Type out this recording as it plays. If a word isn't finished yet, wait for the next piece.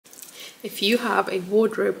If you have a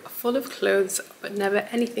wardrobe full of clothes but never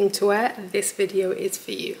anything to wear, this video is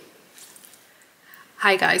for you.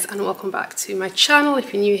 Hi guys, and welcome back to my channel.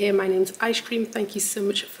 If you're new here, my name's Ice Cream. Thank you so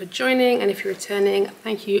much for joining, and if you're returning,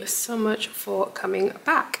 thank you so much for coming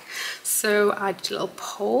back. So I did a little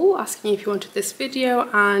poll asking if you wanted this video,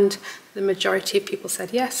 and the majority of people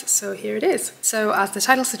said yes, so here it is. So as the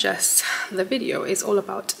title suggests, the video is all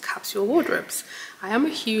about capsule wardrobes. I am a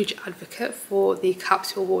huge advocate for the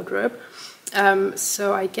capsule wardrobe,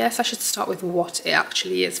 so I guess I should start with what it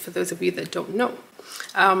actually is for those of you that don't know.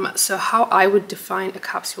 So how I would define a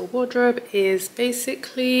capsule wardrobe is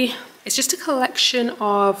basically, it's just a collection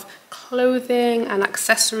of clothing and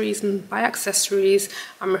accessories, and by accessories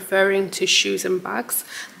I'm referring to shoes and bags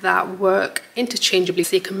that work interchangeably,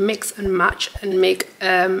 so you can mix and match and make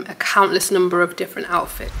a countless number of different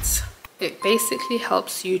outfits. It basically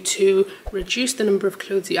helps you to reduce the number of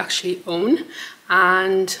clothes you actually own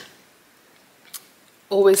and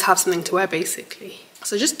always have something to wear, basically.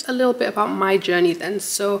 So just a little bit about my journey then.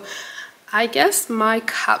 So I guess my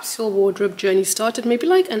capsule wardrobe journey started maybe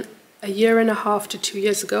like a year and a half to 2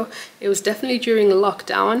 years ago. It was definitely during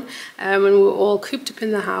lockdown when we were all cooped up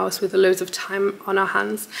in the house with loads of time on our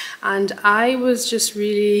hands, and I was just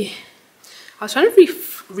really, I was trying to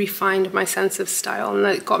refine my sense of style, and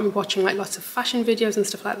it got me watching like lots of fashion videos and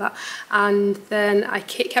stuff like that. And then I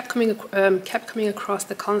kept coming across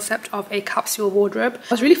the concept of a capsule wardrobe.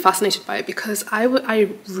 I was really fascinated by it because I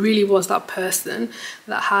really was that person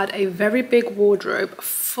that had a very big wardrobe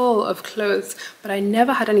full of clothes, but I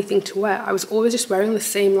never had anything to wear. I was always just wearing the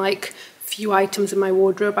same like few items in my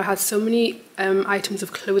wardrobe. I had so many items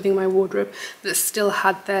of clothing in my wardrobe that still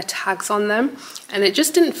had their tags on them, and it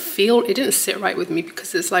just didn't sit right with me,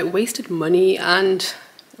 because it's like wasted money, and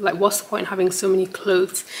like what's the point in having so many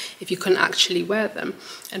clothes if you couldn't actually wear them?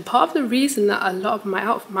 And part of the reason that a lot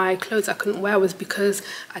of my clothes I couldn't wear was because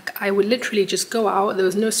I would literally just go out, there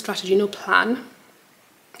was no strategy, no plan,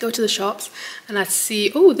 go to the shops, and I'd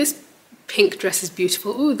see, oh, this pink dress is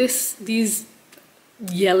beautiful, oh, these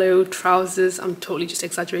yellow trousers, I'm totally just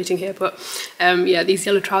exaggerating here, but yeah, these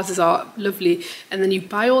yellow trousers are lovely. And then you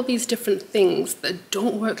buy all these different things that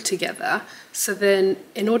don't work together. So then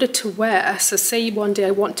in order to wear, so say one day I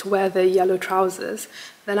want to wear the yellow trousers,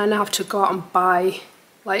 then I now have to go out and buy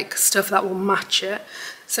like stuff that will match it.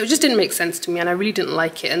 So it just didn't make sense to me, and I really didn't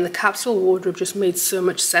like it, and the capsule wardrobe just made so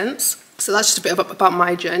much sense. So that's just a bit about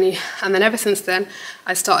my journey. And then ever since then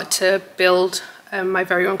I started to build my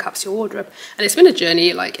very own capsule wardrobe, and it's been a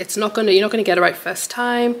journey. Like you're not gonna get it right first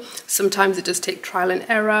time. Sometimes it does take trial and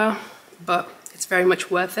error, but it's very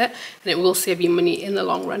much worth it, and it will save you money in the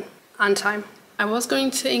long run and time. I was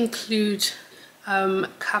going to include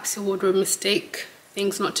capsule wardrobe mistake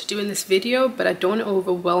things not to do in this video, but I don't want to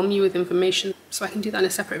overwhelm you with information, so I can do that in a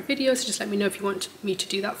separate video. So just let me know if you want me to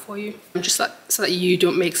do that for you, just so that you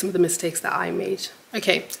don't make some of the mistakes that I made.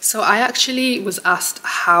 Okay, so I actually was asked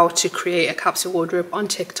how to create a capsule wardrobe on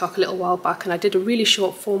TikTok a little while back, and I did a really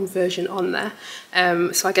short form version on there.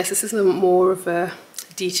 So I guess this is more of a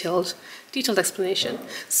detailed explanation.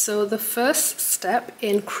 So the first step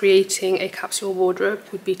in creating a capsule wardrobe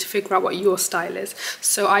would be to figure out what your style is.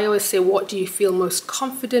 So I always say, what do you feel most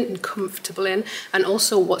confident and comfortable in, and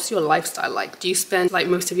also what's your lifestyle like? Do you spend like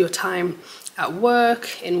most of your time at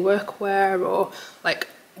work, in workwear, or like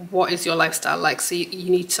what is your lifestyle like? So you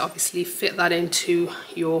need to obviously fit that into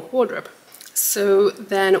your wardrobe. So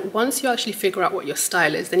then once you actually figure out what your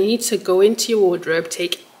style is, then you need to go into your wardrobe,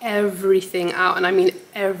 take everything out, and I mean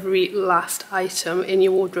every last item in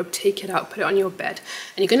your wardrobe, take it out, put it on your bed,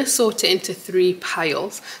 and you're going to sort it into 3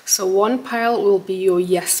 piles. So one pile will be your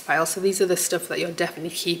yes pile, so these are the stuff that you're definitely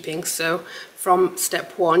keeping. So from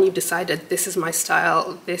step 1 you've decided, this is my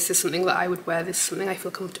style, this is something that I would wear, this is something I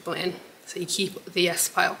feel comfortable in, so you keep the yes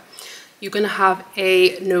pile. You're going to have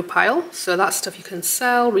a no pile, so that's stuff you can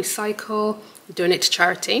sell, recycle, donate to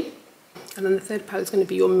charity. And then the third pile is going to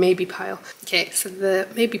be your maybe pile. Okay, so the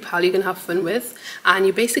maybe pile you're going to have fun with, and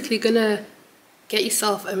you're basically going to get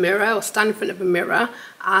yourself a mirror or stand in front of a mirror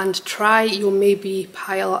and try your maybe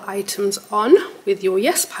pile items on with your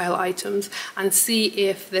yes pile items, and see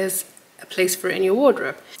if there's a place for it in your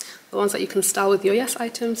wardrobe. The ones that you can style with your yes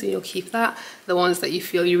items, and you'll keep that. The ones that you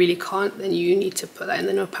feel you really can't, then you need to put that in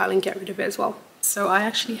the no pile and get rid of it as well. So I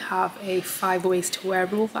actually have a 5 ways to wear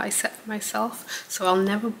rule that I set for myself. So I'll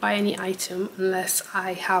never buy any item unless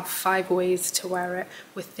I have 5 ways to wear it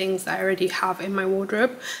with things that I already have in my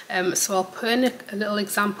wardrobe. So I'll put in a little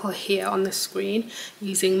example here on the screen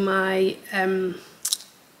using my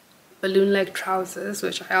balloon leg trousers,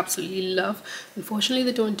 which I absolutely love. Unfortunately,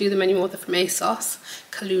 they don't do them anymore. They're from ASOS,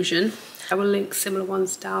 Collusion. I will link similar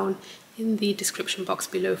ones down in the description box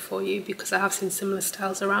below for you, because I have seen similar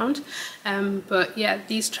styles around. But yeah,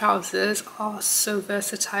 these trousers are so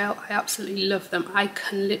versatile. I absolutely love them. I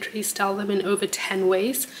can literally style them in over 10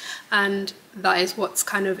 ways, and that is what's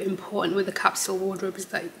kind of important with the capsule wardrobe, is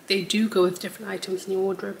that they do go with different items in your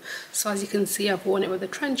wardrobe. So as you can see, I've worn it with a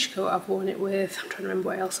trench coat, I've worn it with, I'm trying to remember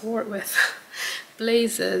what else I wore it with,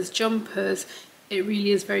 blazers, jumpers. It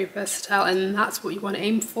really is very versatile, and that's what you want to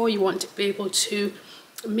aim for. You want to be able to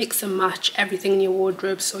mix and match everything in your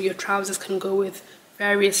wardrobe, so your trousers can go with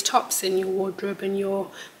various tops in your wardrobe, and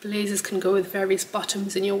your blazers can go with various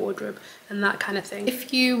bottoms in your wardrobe, and that kind of thing.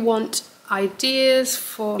 If you want ideas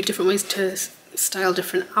for different ways to style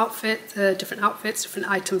different outfits, different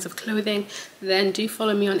items of clothing, then do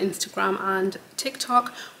follow me on Instagram and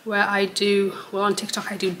TikTok, where I do, well, on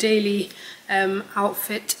TikTok I do daily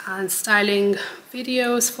outfit and styling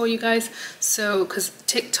videos for you guys. So because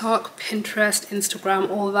TikTok, Pinterest, Instagram,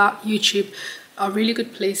 all that, YouTube are really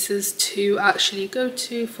good places to actually go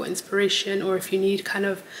to for inspiration, or if you need kind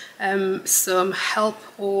of some help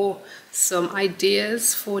or some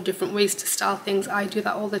ideas for different ways to style things. I do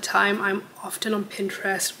that all the time. I'm often on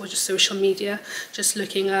Pinterest or just social media, just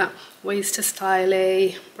looking at ways to style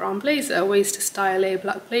a brown blazer, ways to style a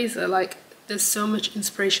black blazer. Like, there's so much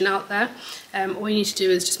inspiration out there. All you need to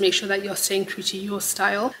do is just make sure that you're staying true to your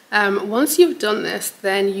style. Once you've done this,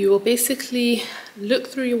 then you will basically look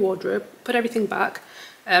through your wardrobe, put everything back.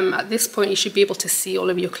 At this point, you should be able to see all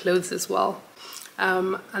of your clothes as well.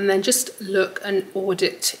 And then just look and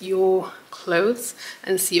audit your clothes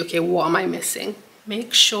and see, okay, what am I missing?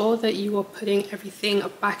 Make sure that you are putting everything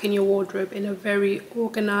back in your wardrobe in a very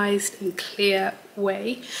organized and clear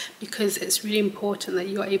way, because it's really important that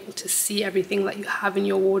you are able to see everything that you have in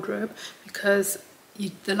your wardrobe, because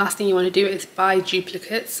the last thing you want to do is buy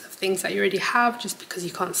duplicates of things that you already have just because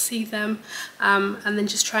you can't see them, and then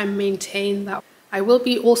just try and maintain that. I will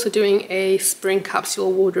be also doing a spring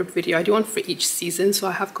capsule wardrobe video. I do one for each season, so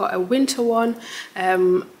I have got a winter one,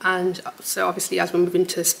 and so obviously as we move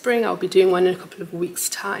into spring, I'll be doing one in a couple of weeks'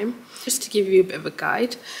 time, just to give you a bit of a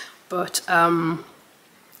guide. But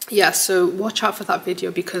yeah, so watch out for that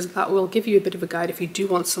video, because that will give you a bit of a guide if you do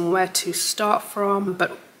want somewhere to start from.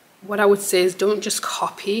 But what I would say is, don't just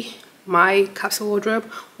copy my capsule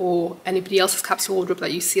wardrobe or anybody else's capsule wardrobe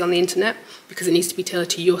that you see on the internet, because it needs to be tailored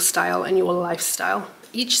to your style and your lifestyle.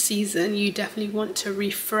 Each season you definitely want to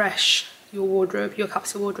refresh your wardrobe, your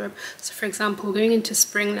capsule wardrobe. So for example, going into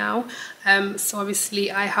spring now, so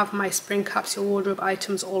obviously I have my spring capsule wardrobe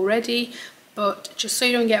items already, but just so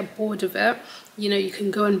you don't get bored of it, you know, you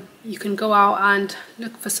can go out and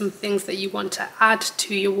look for some things that you want to add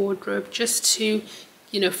to your wardrobe, just to,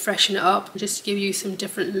 you know, freshen it up, just to give you some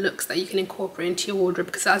different looks that you can incorporate into your wardrobe.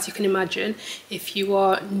 Because as you can imagine, if you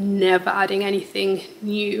are never adding anything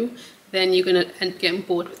new, then you're going to end up getting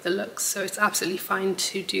bored with the looks. So it's absolutely fine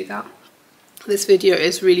to do that. This video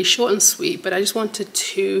is really short and sweet, but I just wanted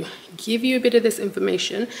to give you a bit of this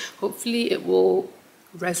information. Hopefully it will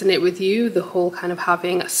resonate with you, the whole kind of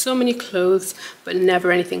having so many clothes but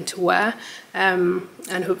never anything to wear, and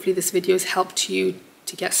hopefully this video has helped you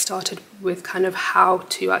to get started with kind of how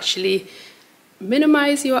to actually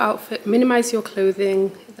minimize your outfit, minimize your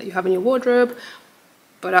clothing that you have in your wardrobe,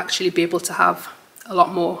 but actually be able to have a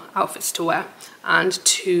lot more outfits to wear, and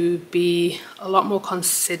to be a lot more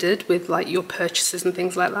considered with like your purchases and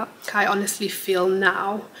things like that. I honestly feel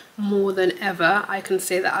now more than ever, I can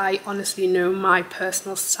say that I honestly know my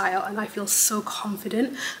personal style, and I feel so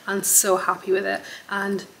confident and so happy with it.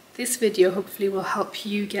 And this video hopefully will help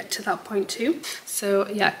you get to that point too. So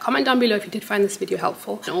yeah, comment down below if you did find this video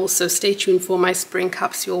helpful, and also stay tuned for my spring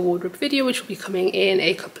capsule wardrobe video, which will be coming in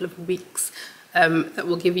a couple of weeks. That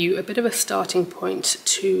will give you a bit of a starting point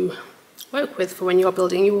to work with for when you're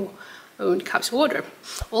building your own capsule wardrobe.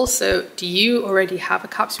 Also, do you already have a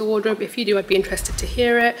capsule wardrobe? If you do, I'd be interested to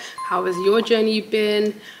hear it. How has your journey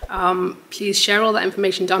been? Please share all that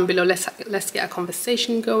information down below. Let's get a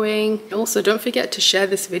conversation going. Also, don't forget to share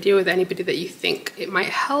this video with anybody that you think it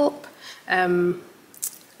might help. And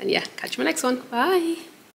yeah, catch you in my next one. Bye.